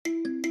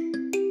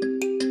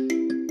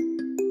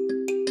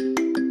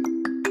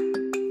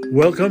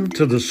Welcome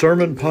to the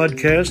Sermon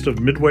Podcast of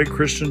Midway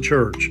Christian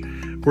Church.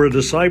 We're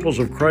disciples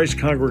of Christ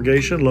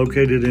congregation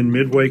located in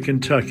Midway,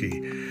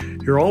 Kentucky.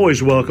 You're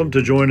always welcome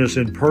to join us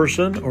in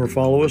person or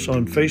follow us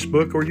on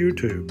Facebook or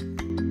YouTube.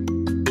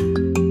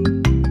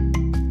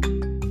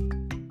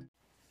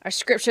 Our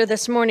scripture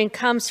this morning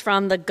comes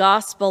from the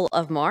Gospel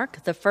of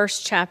Mark, the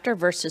first chapter,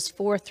 verses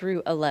 4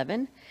 through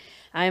 11.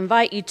 I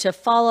invite you to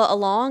follow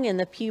along in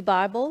the Pew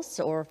Bibles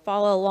or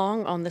follow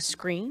along on the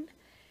screen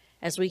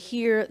as we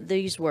hear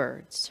these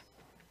words.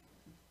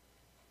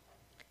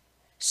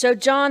 So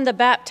John the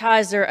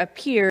Baptizer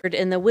appeared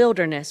in the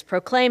wilderness,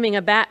 proclaiming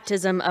a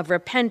baptism of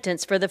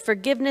repentance for the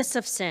forgiveness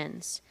of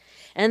sins.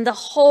 And the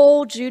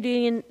whole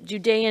Judean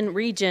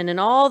region and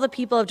all the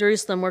people of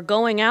Jerusalem were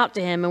going out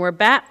to him and were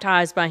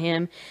baptized by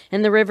him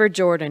in the river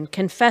Jordan,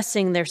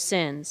 confessing their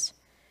sins.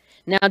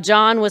 Now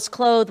John was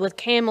clothed with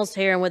camel's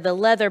hair and with a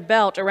leather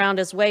belt around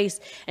his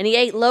waist, and he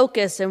ate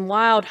locusts and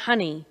wild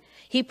honey.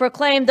 He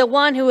proclaimed, "The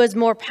one who is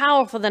more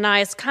powerful than I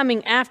is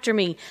coming after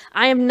me.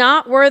 I am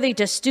not worthy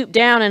to stoop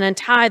down and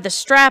untie the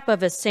strap of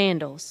his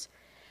sandals.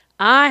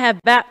 I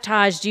have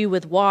baptized you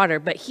with water,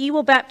 but he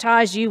will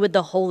baptize you with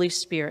the Holy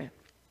Spirit."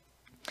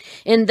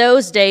 In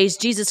those days,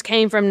 Jesus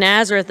came from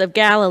Nazareth of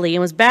Galilee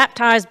and was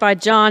baptized by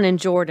John in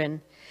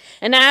Jordan.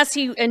 And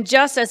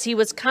just as he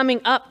was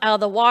coming up out of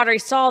the water, he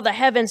saw the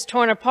heavens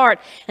torn apart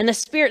and the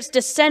spirits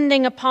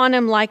descending upon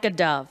him like a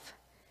dove.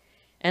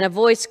 And a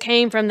voice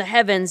came from the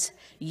heavens,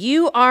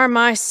 "You are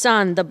my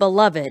Son, the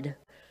beloved.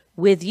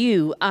 With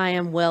you I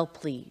am well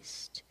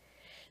pleased."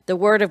 The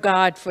word of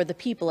God for the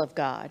people of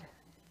God.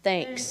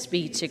 Thanks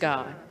be to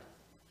God.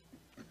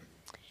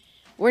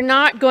 We're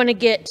not going to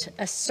get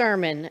a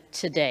sermon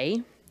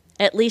today,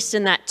 at least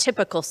in that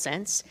typical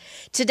sense.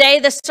 Today,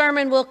 the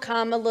sermon will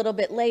come a little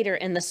bit later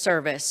in the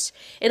service.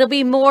 It'll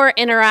be more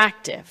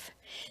interactive.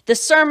 The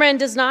sermon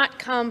does not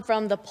come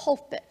from the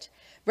pulpit.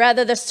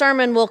 Rather, the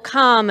sermon will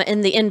come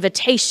in the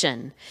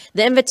invitation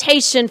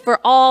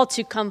for all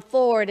to come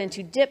forward and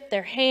to dip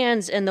their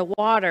hands in the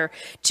water,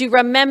 to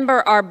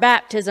remember our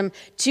baptism,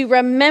 to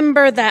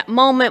remember that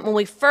moment when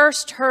we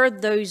first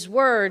heard those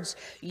words,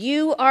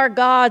 "You are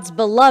God's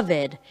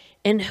beloved,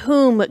 in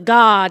whom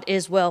God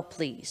is well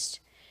pleased."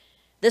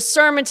 The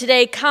sermon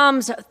today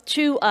comes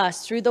to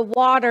us through the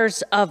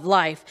waters of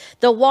life,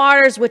 the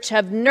waters which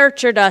have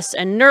nurtured us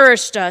and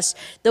nourished us,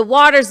 the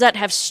waters that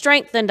have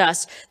strengthened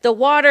us, the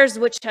waters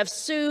which have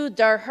soothed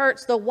our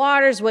hurts, the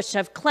waters which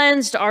have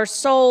cleansed our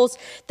souls.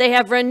 They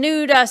have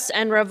renewed us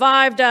and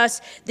revived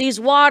us. These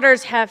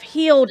waters have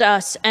healed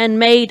us and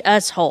made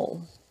us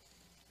whole.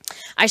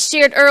 I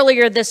shared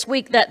earlier this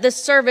week that this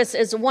service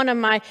is one of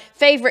my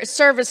favorite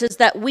services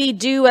that we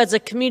do as a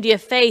community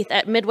of faith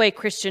at Midway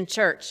Christian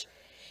Church.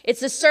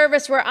 It's a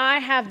service where I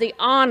have the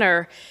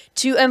honor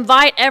to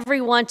invite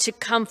everyone to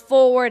come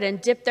forward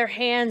and dip their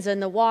hands in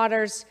the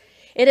waters.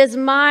 It is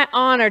my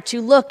honor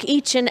to look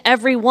each and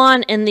every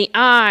one in the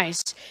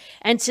eyes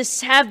and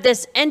to have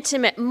this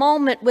intimate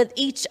moment with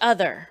each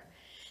other.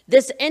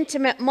 This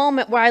intimate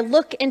moment where I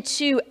look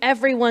into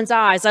everyone's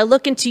eyes. I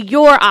look into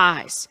your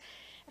eyes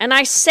and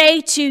I say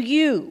to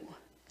you,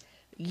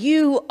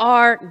 you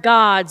are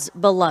God's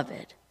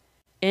beloved,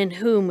 in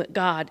whom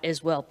God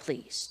is well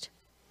pleased.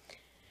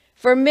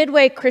 For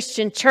Midway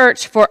Christian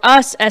Church, for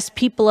us as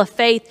people of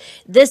faith,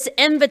 this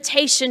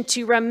invitation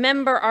to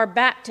remember our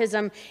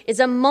baptism is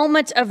a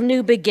moment of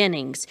new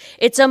beginnings.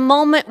 It's a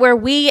moment where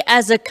we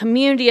as a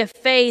community of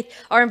faith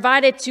are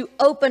invited to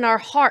open our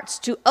hearts,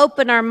 to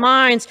open our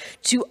minds,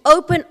 to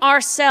open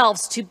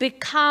ourselves, to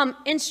become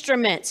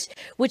instruments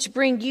which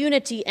bring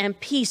unity and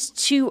peace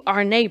to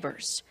our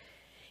neighbors.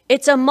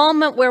 It's a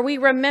moment where we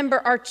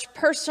remember our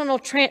personal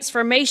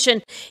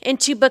transformation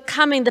into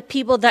becoming the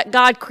people that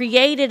God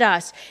created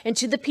us,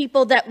 into the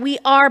people that we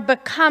are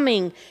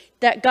becoming,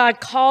 that God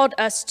called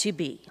us to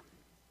be.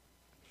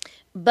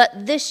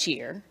 But this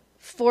year,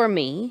 for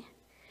me,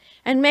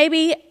 and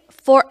maybe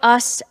for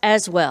us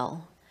as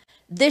well,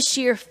 this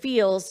year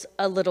feels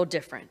a little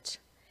different.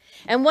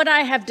 And what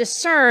I have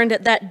discerned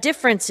that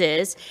difference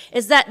is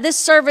that this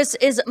service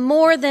is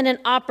more than an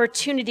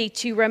opportunity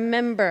to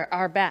remember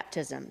our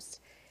baptisms.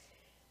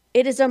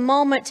 It is a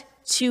moment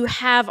to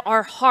have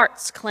our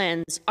hearts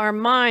cleansed, our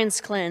minds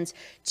cleansed,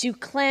 to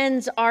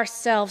cleanse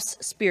ourselves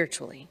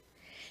spiritually.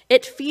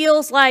 It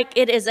feels like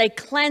it is a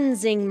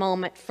cleansing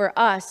moment for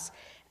us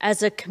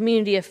as a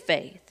community of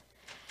faith.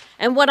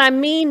 And what I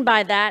mean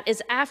by that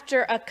is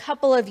after a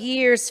couple of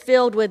years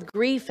filled with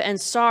grief and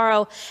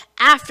sorrow,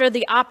 after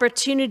the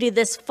opportunity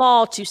this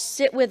fall to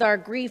sit with our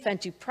grief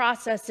and to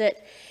process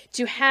it,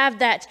 to have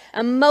that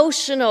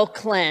emotional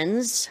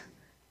cleanse,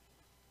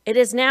 it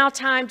is now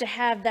time to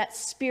have that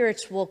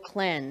spiritual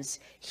cleanse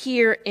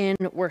here in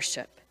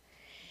worship.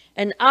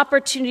 An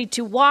opportunity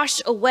to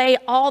wash away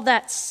all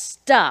that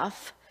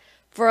stuff,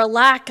 for a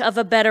lack of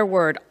a better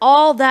word,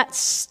 all that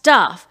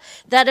stuff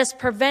that is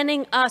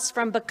preventing us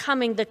from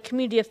becoming the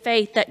community of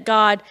faith that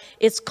God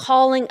is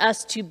calling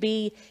us to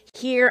be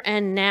here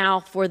and now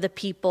for the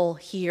people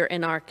here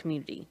in our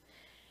community.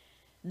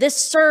 This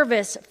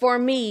service for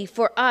me,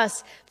 for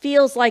us,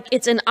 feels like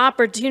it's an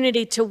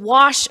opportunity to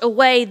wash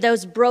away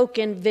those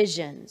broken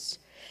visions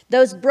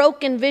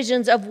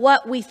of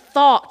what we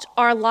thought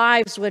our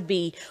lives would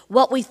be,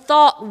 what we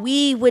thought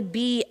we would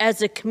be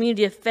as a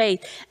community of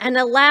faith, and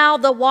allow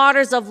the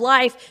waters of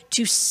life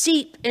to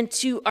seep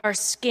into our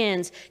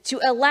skins, to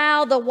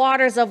allow the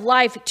waters of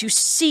life to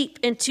seep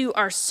into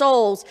our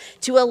souls,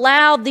 to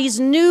allow these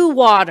new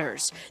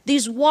waters,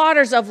 these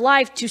waters of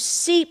life to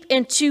seep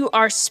into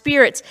our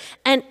spirits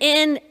and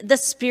in the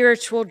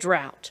spiritual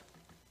drought.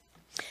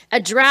 A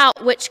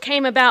drought which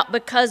came about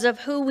because of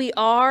who we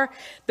are,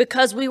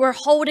 because we were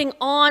holding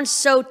on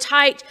so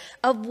tight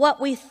of what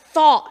we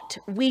thought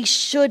we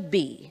should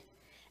be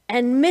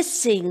and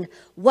missing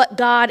what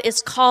God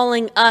is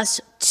calling us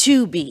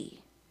to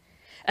be.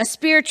 A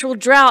spiritual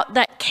drought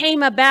that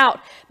came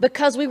about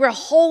because we were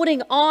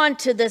holding on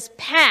to this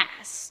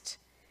past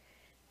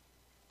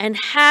and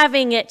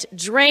having it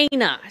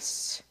drain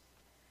us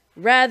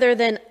rather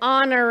than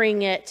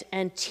honoring it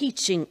and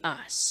teaching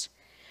us.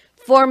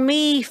 For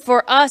me,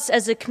 for us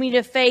as a community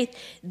of faith,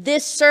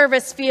 this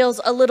service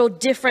feels a little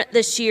different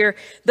this year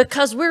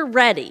because we're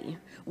ready.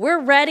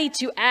 We're ready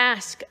to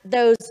ask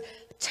those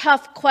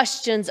tough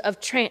questions of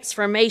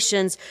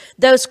transformations,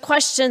 those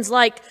questions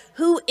like,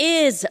 who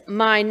is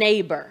my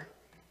neighbor?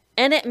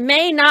 And it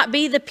may not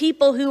be the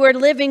people who are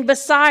living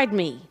beside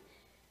me.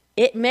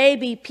 It may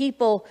be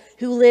people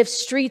who live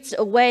streets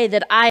away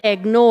that I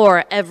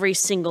ignore every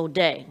single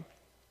day.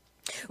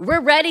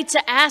 We're ready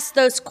to ask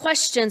those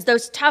questions,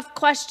 those tough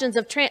questions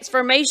of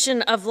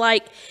transformation of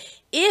like,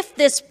 if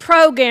this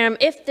program,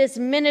 if this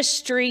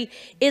ministry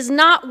is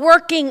not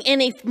working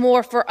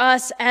anymore for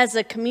us as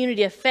a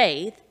community of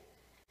faith,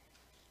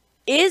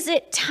 is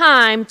it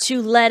time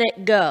to let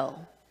it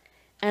go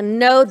and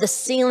know the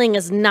ceiling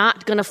is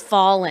not going to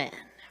fall in?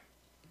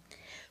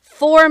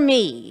 For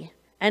me,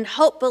 and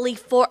hopefully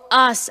for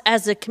us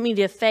as a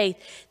community of faith,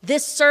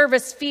 this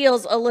service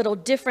feels a little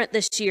different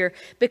this year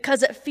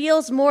because it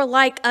feels more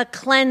like a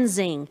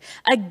cleansing,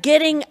 a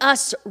getting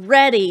us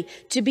ready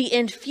to be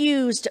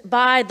infused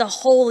by the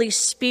Holy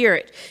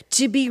Spirit,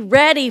 to be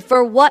ready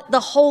for what the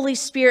Holy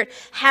Spirit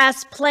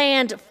has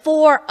planned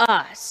for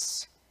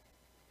us,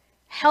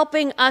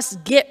 helping us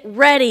get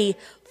ready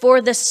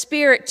for the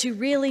Spirit to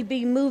really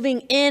be moving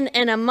in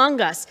and among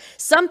us,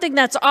 something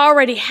that's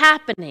already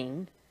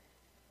happening,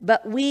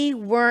 but we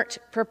weren't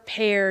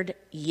prepared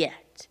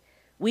yet.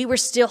 We were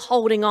still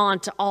holding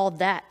on to all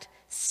that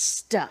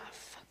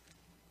stuff.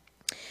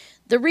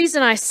 The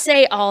reason I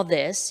say all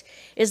this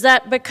is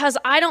that because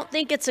I don't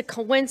think it's a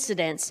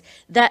coincidence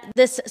that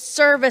this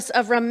service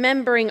of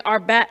remembering our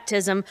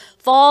baptism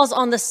falls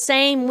on the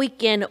same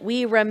weekend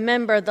we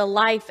remember the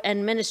life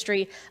and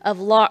ministry of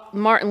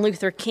Martin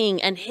Luther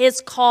King and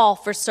his call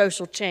for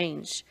social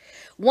change.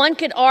 One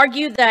could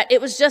argue that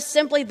it was just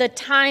simply the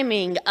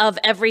timing of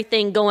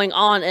everything going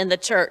on in the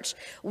church.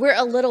 We're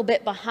a little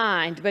bit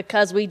behind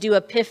because we do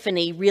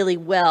Epiphany really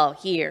well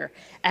here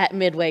at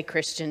Midway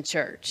Christian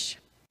Church.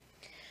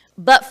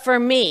 But for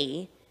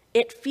me,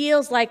 it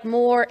feels like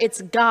more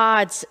it's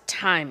God's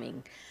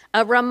timing.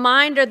 A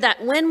reminder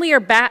that when we are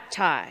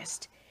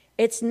baptized,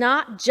 it's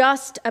not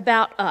just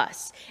about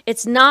us.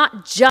 It's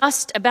not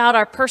just about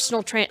our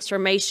personal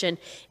transformation.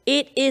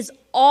 It is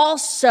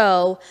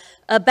also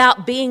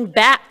about being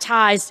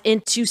baptized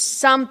into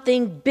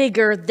something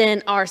bigger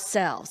than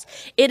ourselves.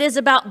 It is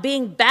about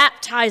being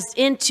baptized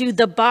into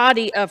the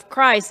body of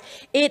Christ.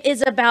 It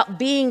is about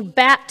being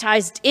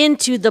baptized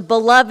into the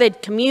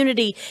beloved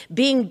community,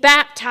 being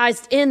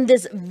baptized in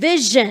this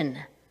vision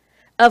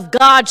of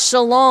God's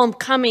shalom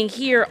coming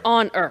here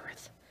on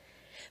earth.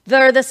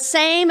 They're the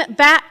same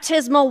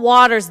baptismal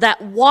waters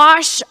that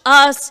wash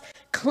us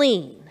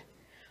clean,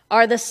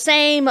 are the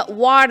same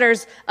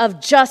waters of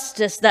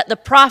justice that the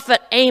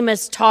prophet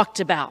Amos talked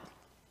about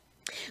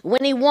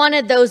when he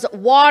wanted those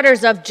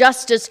waters of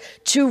justice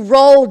to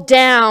roll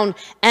down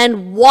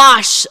and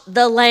wash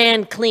the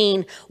land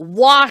clean,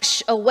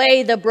 wash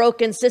away the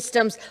broken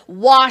systems,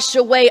 wash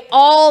away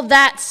all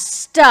that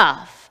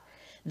stuff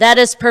that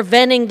is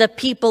preventing the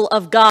people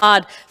of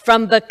God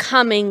from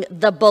becoming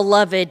the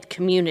beloved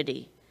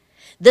community.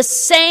 The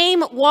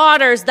same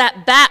waters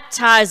that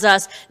baptize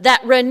us,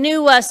 that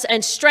renew us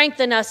and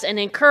strengthen us and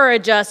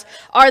encourage us,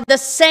 are the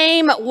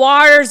same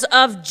waters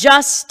of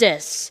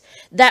justice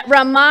that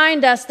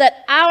remind us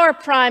that our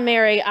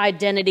primary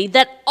identity,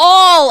 that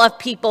all of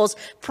people's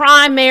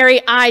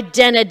primary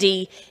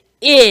identity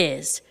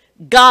is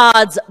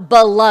God's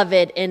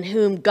beloved in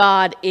whom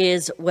God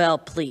is well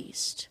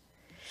pleased.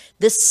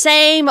 The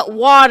same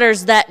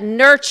waters that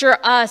nurture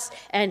us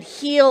and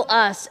heal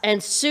us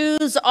and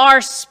soothe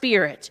our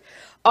spirit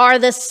are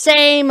the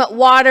same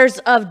waters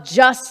of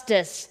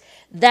justice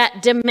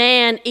that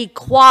demand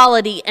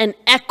equality and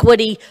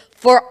equity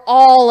for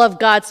all of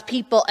God's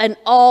people and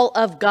all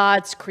of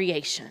God's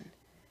creation.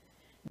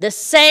 The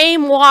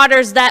same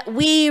waters that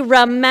we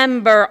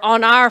remember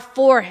on our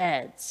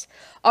foreheads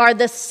are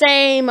the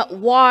same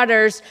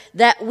waters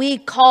that we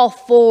call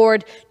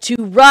forward to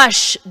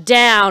rush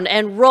down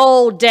and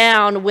roll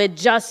down with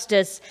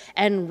justice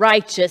and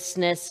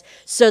righteousness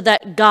so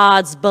that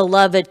God's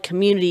beloved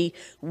community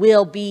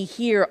will be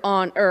here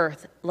on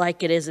earth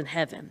like it is in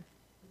heaven.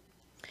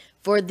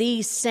 For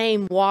these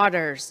same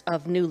waters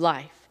of new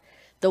life,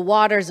 the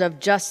waters of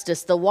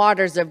justice, the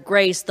waters of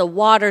grace, the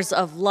waters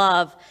of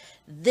love,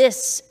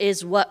 this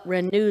is what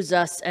renews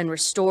us and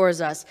restores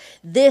us.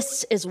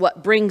 This is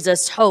what brings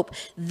us hope.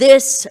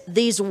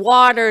 These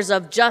waters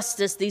of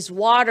justice, these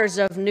waters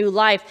of new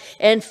life,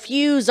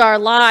 infuse our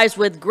lives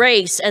with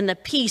grace and the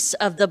peace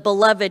of the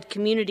beloved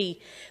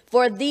community.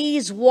 For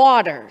these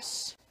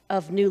waters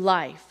of new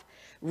life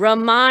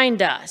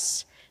remind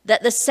us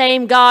that the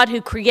same God who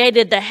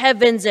created the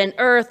heavens and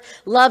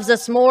earth loves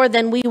us more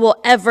than we will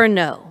ever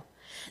know.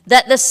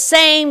 That the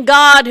same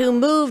God who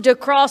moved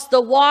across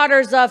the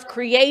waters of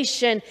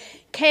creation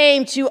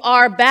came to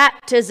our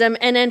baptism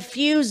and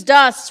infused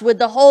us with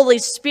the Holy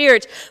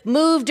Spirit,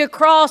 moved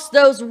across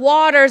those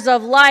waters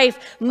of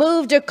life,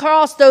 moved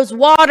across those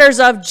waters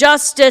of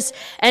justice,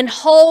 and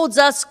holds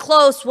us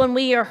close when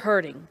we are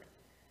hurting.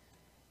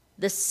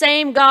 The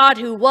same God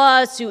who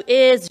was, who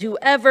is, who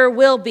ever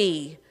will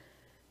be,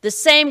 the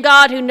same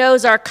God who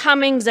knows our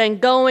comings and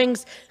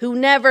goings, who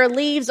never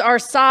leaves our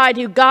side,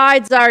 who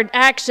guides our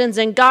actions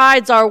and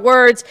guides our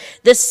words,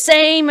 the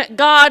same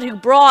God who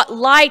brought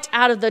light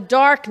out of the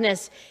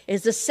darkness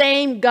is the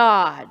same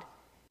God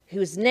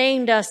who's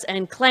named us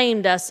and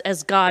claimed us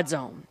as God's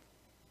own,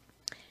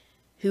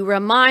 who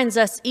reminds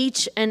us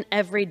each and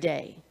every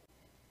day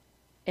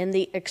in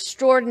the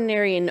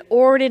extraordinary and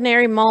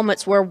ordinary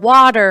moments where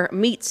water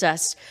meets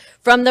us,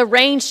 from the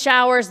rain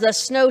showers, the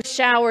snow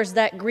showers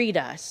that greet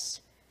us,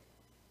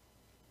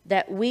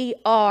 that we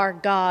are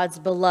God's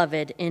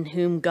beloved in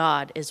whom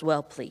God is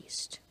well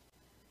pleased.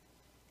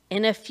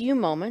 In a few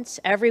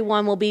moments,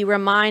 everyone will be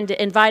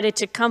invited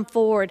to come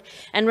forward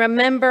and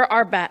remember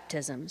our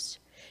baptisms,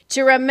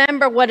 to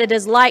remember what it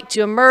is like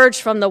to emerge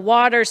from the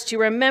waters, to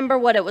remember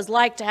what it was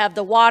like to have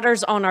the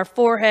waters on our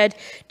forehead,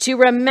 to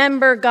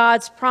remember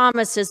God's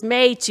promises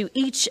made to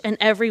each and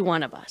every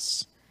one of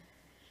us.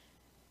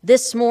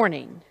 This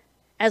morning,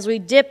 as we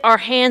dip our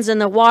hands in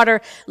the water,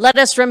 let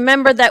us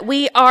remember that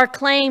we are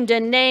claimed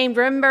and named.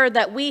 Remember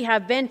that we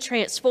have been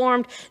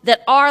transformed,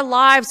 that our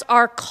lives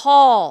are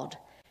called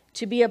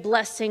to be a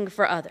blessing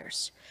for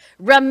others.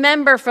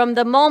 Remember, from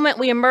the moment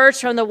we emerge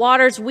from the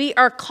waters, we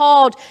are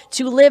called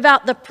to live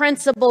out the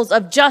principles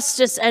of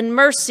justice and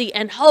mercy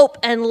and hope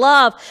and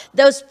love,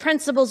 those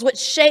principles which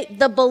shape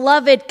the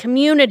beloved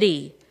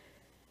community,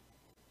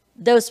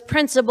 those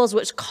principles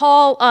which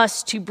call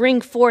us to bring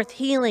forth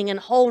healing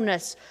and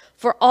wholeness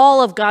for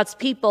all of God's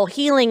people,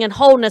 healing and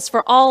wholeness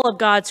for all of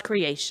God's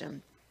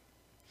creation.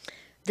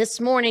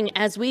 This morning,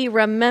 as we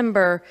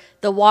remember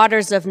the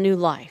waters of new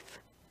life,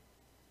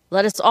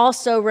 let us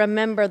also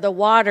remember the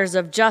waters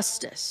of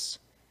justice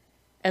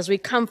as we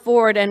come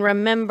forward and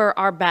remember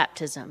our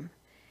baptism.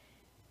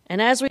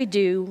 And as we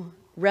do,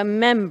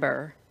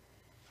 remember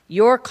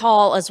your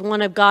call as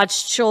one of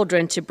God's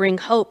children to bring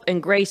hope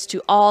and grace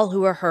to all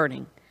who are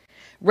hurting.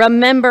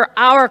 Remember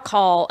our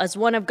call as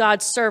one of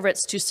God's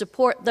servants to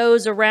support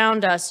those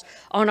around us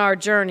on our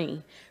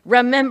journey.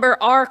 Remember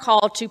our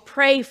call to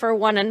pray for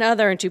one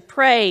another and to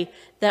pray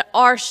that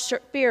our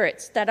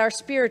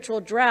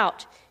spiritual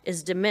drought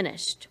is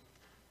diminished.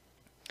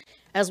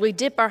 As we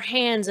dip our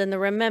hands in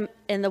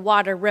the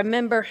water,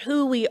 remember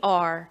who we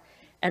are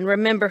and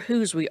remember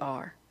whose we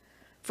are.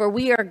 For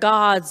we are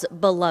God's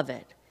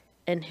beloved,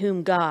 in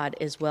whom God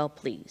is well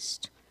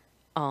pleased.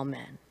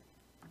 Amen.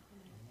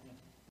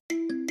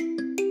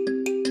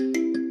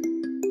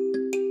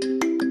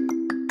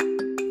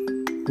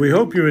 We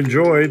hope you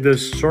enjoyed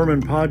this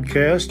sermon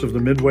podcast of the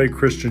Midway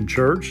Christian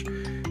Church.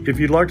 If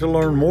you'd like to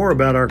learn more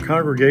about our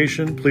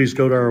congregation, please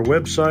go to our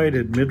website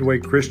at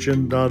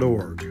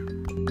midwaychristian.org.